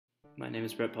My name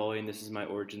is Brett Pauly, and this is my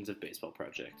Origins of Baseball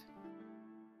project.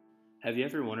 Have you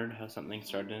ever wondered how something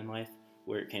started in life,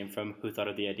 where it came from, who thought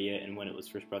of the idea, and when it was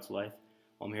first brought to life?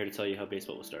 Well, I'm here to tell you how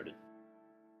baseball was started.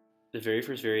 The very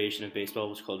first variation of baseball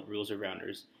was called Rules of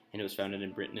Rounders, and it was founded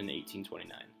in Britain in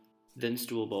 1829. Then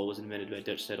stool ball was invented by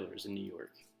Dutch settlers in New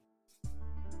York.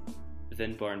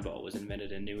 Then barn ball was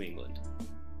invented in New England.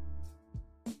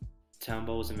 Town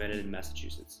ball was invented in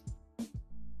Massachusetts.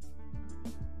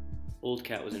 Old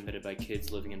Cat was invented by kids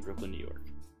living in Brooklyn, New York.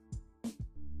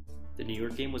 The New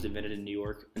York game was invented in New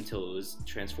York until it was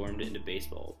transformed into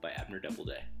baseball by Abner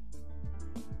Doubleday.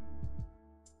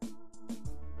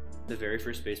 The very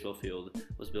first baseball field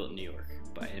was built in New York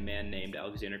by a man named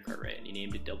Alexander Cartwright, and he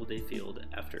named it Doubleday Field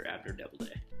after Abner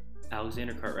Doubleday.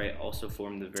 Alexander Cartwright also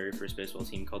formed the very first baseball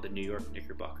team called the New York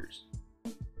Knickerbockers.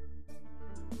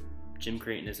 Jim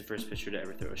Creighton is the first pitcher to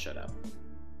ever throw a shutout.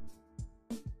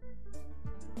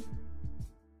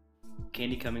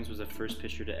 Candy Cummings was the first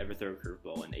pitcher to ever throw a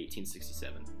curveball in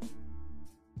 1867.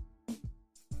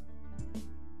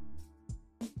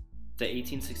 The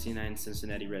 1869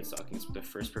 Cincinnati Red Stockings were the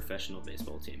first professional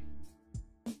baseball team.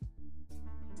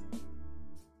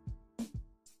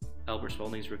 Albert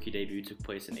Spalding's rookie debut took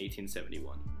place in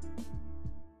 1871.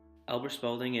 Albert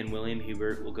Spalding and William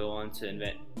Hubert will go on to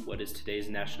invent what is today's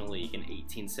National League in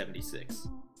 1876.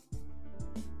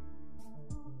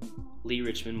 Lee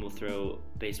Richmond will throw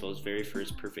baseball's very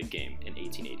first perfect game in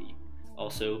 1880.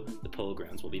 Also, the Polo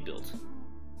Grounds will be built.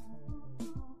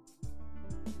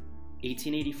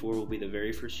 1884 will be the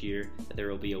very first year that there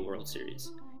will be a World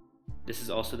Series. This is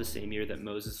also the same year that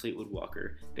Moses Fleetwood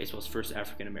Walker, baseball's first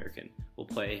African American, will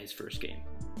play his first game.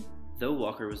 Though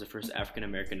Walker was the first African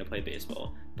American to play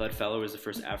baseball, Bud Fowler was the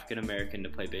first African American to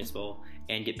play baseball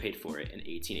and get paid for it in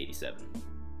 1887.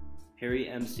 Harry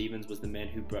M. Stevens was the man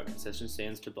who brought concession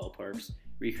stands to ballparks,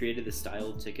 recreated the style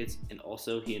of tickets, and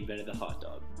also he invented the hot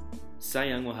dog. Cy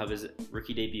Young will have his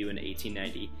rookie debut in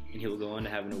 1890, and he will go on to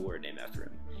have an award named after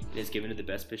him. It is given to the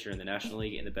best pitcher in the National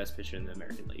League and the best pitcher in the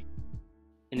American League.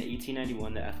 In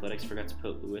 1891, the Athletics forgot to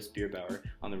put Louis Bierbauer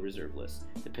on the reserve list.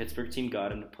 The Pittsburgh team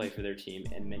got him to play for their team,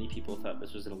 and many people thought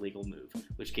this was an illegal move,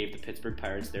 which gave the Pittsburgh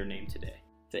Pirates their name today.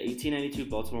 The 1892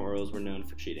 Baltimore Orioles were known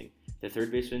for cheating. The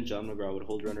third baseman, John McGraw, would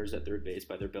hold runners at third base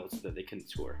by their belts so that they couldn't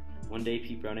score. One day,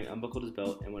 Pete Browning unbuckled his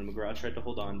belt, and when McGraw tried to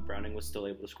hold on, Browning was still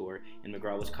able to score, and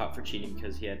McGraw was caught for cheating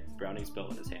because he had Browning's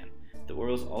belt in his hand. The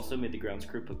Orioles also made the grounds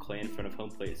crew put clay in front of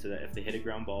home plate so that if they hit a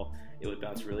ground ball, it would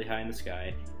bounce really high in the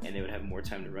sky, and they would have more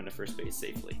time to run to first base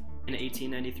safely. In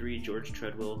 1893, George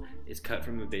Treadwell is cut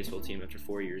from a baseball team after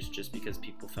 4 years just because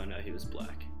people found out he was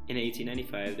black. In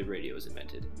 1895, the radio was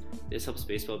invented. This helps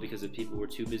baseball because if people were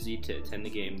too busy to attend the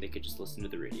game, they could just listen to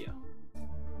the radio.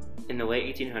 In the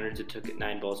late 1800s, it took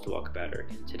 9 balls to walk a batter.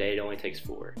 Today, it only takes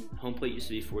 4. Home plate used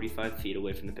to be 45 feet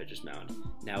away from the pitcher's mound.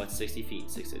 Now it's 60 feet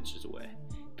and 6 inches away.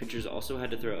 Pitchers also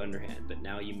had to throw underhand, but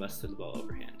now you must throw the ball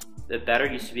overhand. The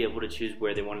batter used to be able to choose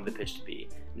where they wanted the pitch to be.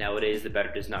 Nowadays, the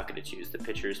batter does not get to choose. The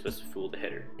pitcher is supposed to fool the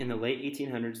hitter. In the late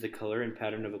 1800s, the color and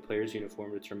pattern of a player's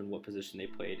uniform determined what position they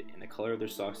played, and the color of their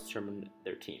socks determined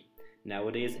their team.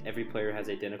 Nowadays, every player has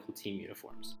identical team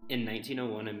uniforms. In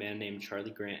 1901, a man named Charlie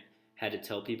Grant had to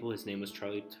tell people his name was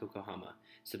Charlie Tokuhama,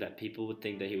 so that people would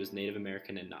think that he was Native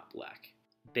American and not black.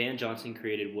 Ban Johnson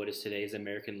created what is today's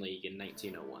American League in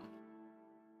 1901.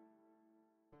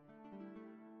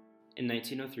 In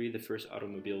 1903, the first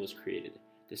automobile was created.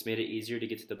 This made it easier to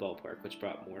get to the ballpark, which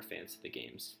brought more fans to the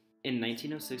games. In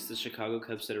 1906, the Chicago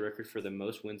Cubs set a record for the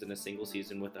most wins in a single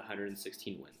season with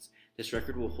 116 wins. This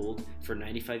record will hold for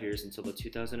 95 years until the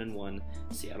 2001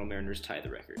 Seattle Mariners tie the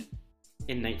record.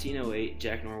 In 1908,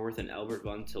 Jack Norworth and Albert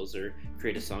Von Tilzer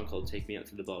created a song called Take Me Out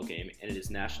to the Ball Game, and it is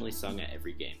nationally sung at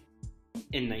every game.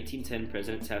 In 1910,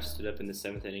 President Taft stood up in the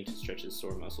 7th inning to stretch his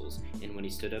sore muscles, and when he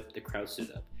stood up, the crowd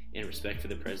stood up, in respect for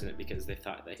the president because they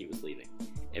thought that he was leaving.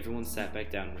 Everyone sat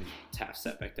back down when Taft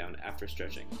sat back down after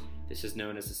stretching. This is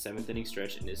known as the 7th inning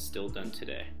stretch and is still done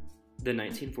today. The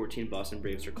 1914 Boston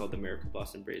Braves are called the Miracle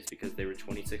Boston Braves because they were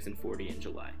 26-40 in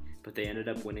July, but they ended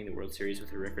up winning the World Series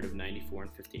with a record of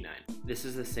 94-59. This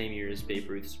is the same year as Babe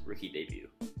Ruth's rookie debut.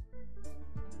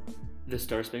 The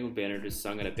Star Spangled Banner is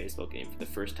sung at a baseball game for the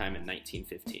first time in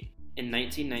 1915. In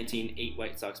 1919, 8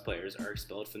 White Sox players are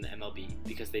expelled from the MLB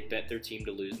because they bet their team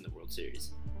to lose in the World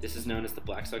Series. This is known as the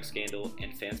Black Sox scandal,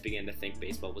 and fans began to think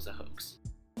baseball was a hoax.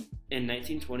 In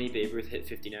 1920, Babe Ruth hit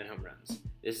 59 home runs.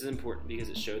 This is important because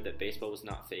it showed that baseball was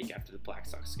not fake after the Black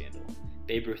Sox scandal.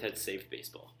 Babe Ruth had saved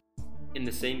baseball. In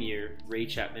the same year, Ray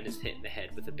Chapman is hit in the head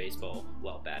with a baseball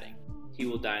while batting. He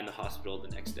will die in the hospital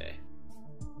the next day.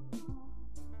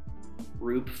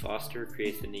 Rube Foster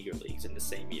creates the Negro Leagues in the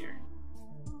same year.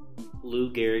 Lou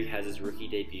Gehrig has his rookie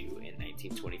debut in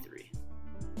 1923.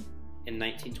 In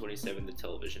 1927, the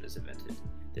television is invented.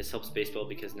 This helps baseball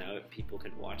because now people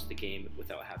can watch the game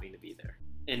without having to be there.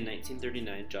 In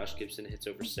 1939, Josh Gibson hits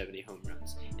over 70 home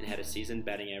runs and had a season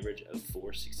batting average of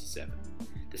 .467.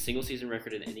 The single season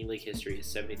record in any league history is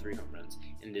 73 home runs,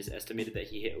 and it is estimated that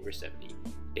he hit over 70.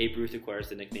 Babe Ruth acquires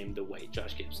the nickname the White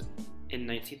Josh Gibson. In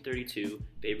 1932,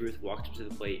 Babe Ruth walked up to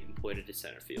the plate and pointed to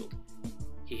center field.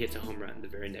 He hits a home run the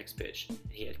very next pitch, and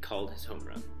he had called his home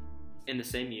run. In the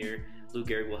same year, Lou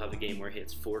Gehrig will have a game where he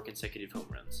hits 4 consecutive home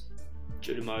runs.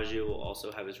 Joe DiMaggio will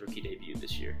also have his rookie debut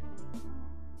this year.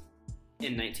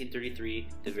 In 1933,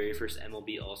 the very first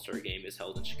MLB All-Star Game is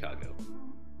held in Chicago.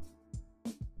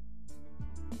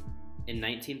 In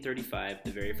 1935,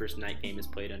 the very first night game is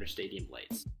played under stadium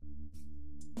lights.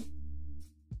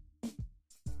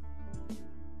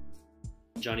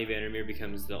 Johnny Vandermeer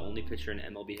becomes the only pitcher in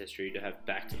MLB history to have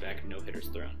back-to-back no-hitters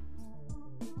thrown.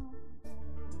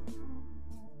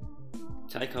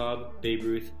 Ty Cobb, Babe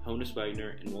Ruth, Honus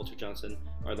Wagner, and Walter Johnson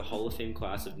are the Hall of Fame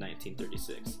class of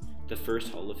 1936, the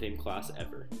first Hall of Fame class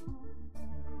ever.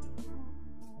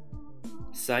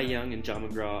 Cy Young and John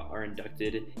McGraw are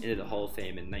inducted into the Hall of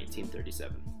Fame in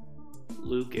 1937.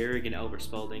 Lou Gehrig and Albert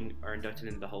Spalding are inducted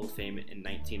into the Hall of Fame in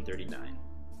 1939.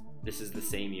 This is the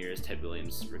same year as Ted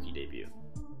Williams' rookie debut.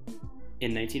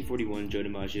 In 1941, Joe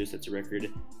DiMaggio sets a record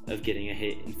of getting a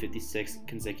hit in 56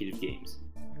 consecutive games.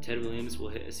 Ted Williams will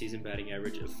hit a season batting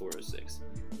average of .406.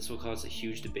 This will cause a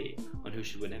huge debate on who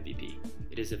should win MVP.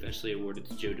 It is eventually awarded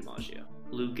to Joe DiMaggio.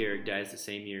 Lou Gehrig dies the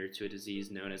same year to a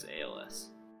disease known as ALS.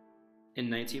 In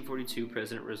 1942,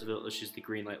 President Roosevelt issues the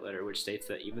Green Light Letter, which states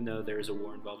that even though there is a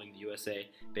war involving the USA,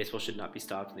 baseball should not be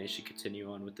stopped and they should continue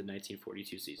on with the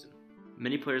 1942 season.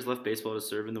 Many players left baseball to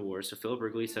serve in the war, so Philip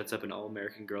Wrigley sets up an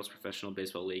All-American Girls Professional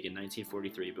Baseball League in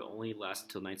 1943, but only lasted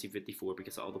until 1954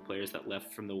 because all the players that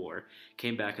left from the war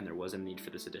came back and there wasn't a need for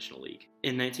this additional league.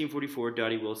 In 1944,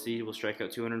 Dottie Wilsey will strike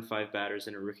out 205 batters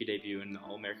in her rookie debut in the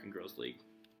All-American Girls League.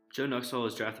 Joe Nuxhall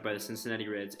was drafted by the Cincinnati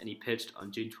Reds, and he pitched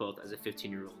on June 12th as a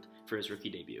 15-year-old for his rookie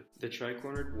debut. The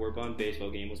tri-cornered War Bond baseball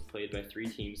game was played by 3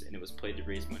 teams, and it was played to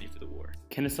raise money for the war.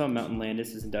 Kennesaw Mountain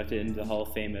Landis is inducted into the Hall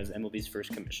of Fame as MLB's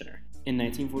first commissioner. In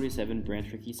 1947,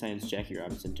 Branch Rickey signs Jackie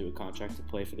Robinson to a contract to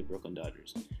play for the Brooklyn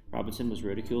Dodgers. Robinson was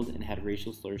ridiculed and had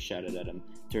racial slurs shouted at him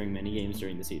during many games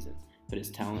during the season, but his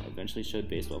talent eventually showed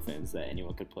baseball fans that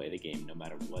anyone could play the game no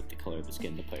matter what the color of the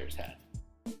skin the players had.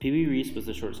 Pee Wee Reese was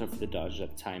the shortstop for the Dodgers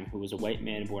at the time, who was a white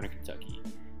man born in Kentucky.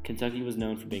 Kentucky was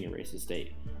known for being a racist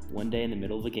state. One day in the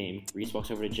middle of the game, Reese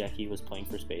walks over to Jackie, who was playing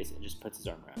first base, and just puts his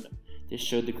arm around him. This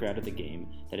showed the crowd of the game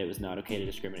that it was not okay to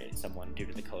discriminate against someone due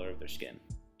to the color of their skin.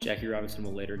 Jackie Robinson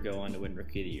will later go on to win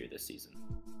Rookie of the Year this season.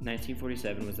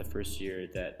 1947 was the first year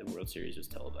that the World Series was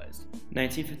televised.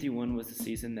 1951 was the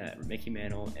season that Mickey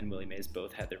Mantle and Willie Mays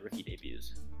both had their rookie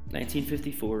debuts.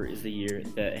 1954 is the year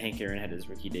that Hank Aaron had his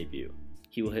rookie debut.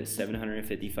 He will hit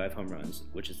 755 home runs,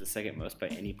 which is the second most by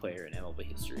any player in MLB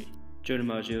history. Joe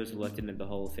DiMaggio was elected into the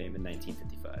Hall of Fame in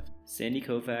 1955. Sandy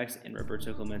Koufax and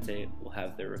Roberto Clemente will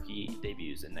have their rookie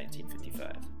debuts in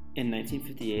 1955. In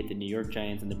 1958, the New York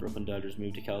Giants and the Brooklyn Dodgers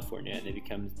moved to California, and they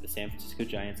become the San Francisco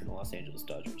Giants and the Los Angeles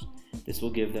Dodgers. This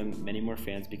will give them many more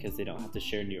fans because they don't have to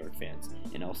share New York fans,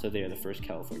 and also they are the first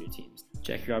California teams.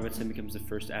 Jackie Robinson becomes the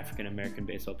first African-American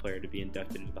baseball player to be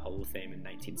inducted into the Hall of Fame in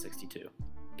 1962.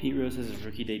 Pete Rose has his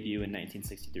rookie debut in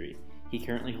 1963. He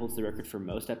currently holds the record for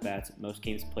most at-bats, most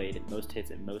games played, most hits,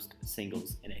 and most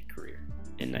singles in a career.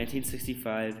 In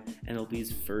 1965,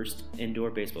 MLB's first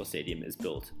indoor baseball stadium is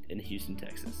built in Houston,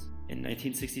 Texas. In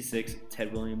 1966,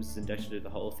 Ted Williams is inducted to the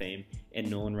Hall of Fame, and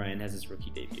Nolan Ryan has his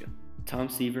rookie debut. Tom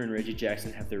Seaver and Reggie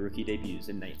Jackson have their rookie debuts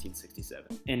in 1967.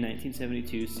 In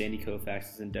 1972, Sandy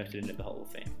Koufax is inducted into the Hall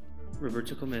of Fame.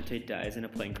 Roberto Clemente dies in a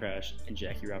plane crash, and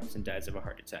Jackie Robinson dies of a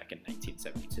heart attack in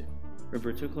 1972.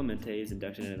 Roberto Clemente is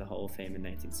inducted into the Hall of Fame in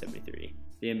 1973.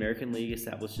 The American League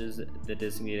establishes the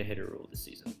designated hitter rule this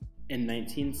season. In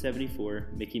 1974,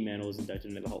 Mickey Mantle is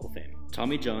inducted into the Hall of Fame.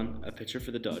 Tommy John, a pitcher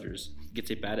for the Dodgers, gets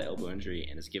a bad elbow injury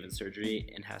and is given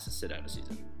surgery and has to sit out a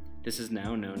season. This is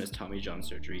now known as Tommy John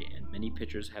surgery, and many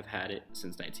pitchers have had it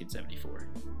since 1974.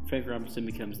 Frank Robinson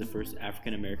becomes the first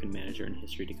African-American manager in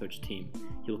history to coach a team.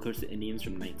 He will coach the Indians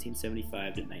from 1975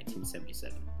 to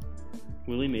 1977.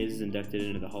 Willie Mays is inducted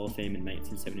into the Hall of Fame in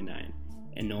 1979,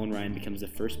 and Nolan Ryan becomes the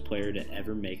first player to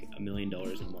ever make $1 million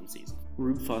in one season.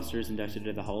 Rube Foster is inducted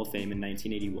into the Hall of Fame in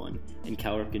 1981, and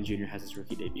Cal Ripken Jr. has his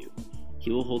rookie debut. He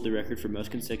will hold the record for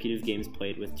most consecutive games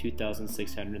played with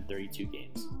 2,632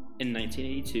 games. In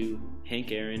 1982,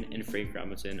 Hank Aaron and Frank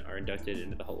Robinson are inducted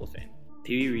into the Hall of Fame.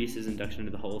 Pee Wee Reese is inducted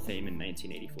into the Hall of Fame in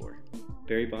 1984.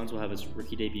 Barry Bonds will have his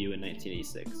rookie debut in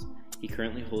 1986. He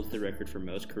currently holds the record for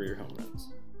most career home runs.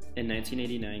 In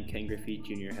 1989, Ken Griffey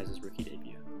Jr. has his rookie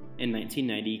debut. In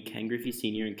 1990, Ken Griffey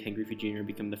Sr. and Ken Griffey Jr.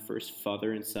 become the first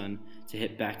father and son to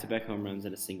hit back-to-back home runs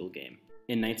in a single game.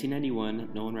 In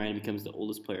 1991, Nolan Ryan becomes the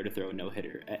oldest player to throw a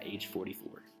no-hitter at age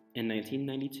 44. In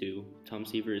 1992, Tom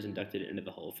Seaver is inducted into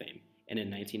the Hall of Fame, and in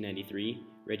 1993,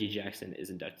 Reggie Jackson is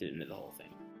inducted into the Hall of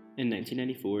Fame. In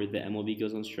 1994, the MLB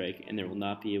goes on strike and there will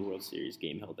not be a World Series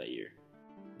game held that year.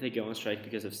 They go on strike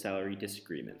because of salary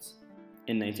disagreements.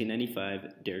 In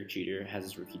 1995, Derek Jeter has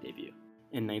his rookie debut.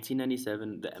 In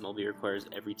 1997, the MLB requires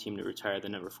every team to retire the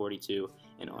number 42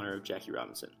 in honor of Jackie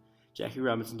Robinson. Jackie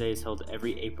Robinson Day is held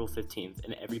every April 15th,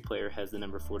 and every player has the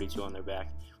number 42 on their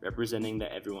back, representing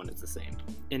that everyone is the same.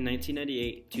 In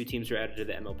 1998, two teams were added to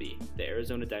the MLB, the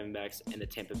Arizona Diamondbacks and the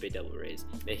Tampa Bay Devil Rays,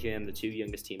 making them the two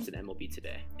youngest teams in MLB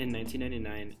today. In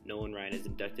 1999, Nolan Ryan is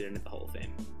inducted into the Hall of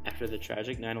Fame. After the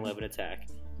tragic 9/11 attack,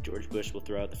 George Bush will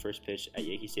throw out the first pitch at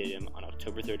Yankee Stadium on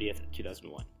October 30th,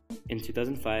 2001. In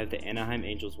 2005, the Anaheim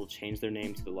Angels will change their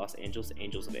name to the Los Angeles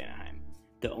Angels of Anaheim,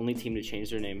 the only team to change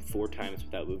their name 4 times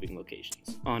without moving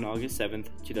locations. On August 7,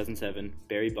 2007,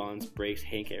 Barry Bonds breaks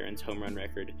Hank Aaron's home run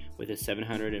record with his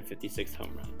 756th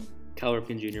home run. Cal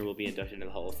Ripken Jr. will be inducted into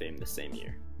the Hall of Fame the same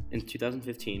year. In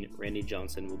 2015, Randy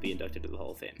Johnson will be inducted to the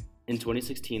Hall of Fame. In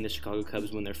 2016, the Chicago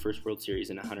Cubs win their first World Series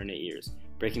in 108 years,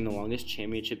 breaking the longest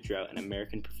championship drought in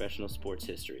American professional sports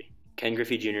history. Ken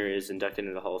Griffey Jr. is inducted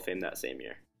into the Hall of Fame that same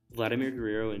year. Vladimir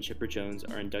Guerrero and Chipper Jones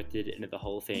are inducted into the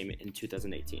Hall of Fame in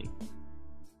 2018.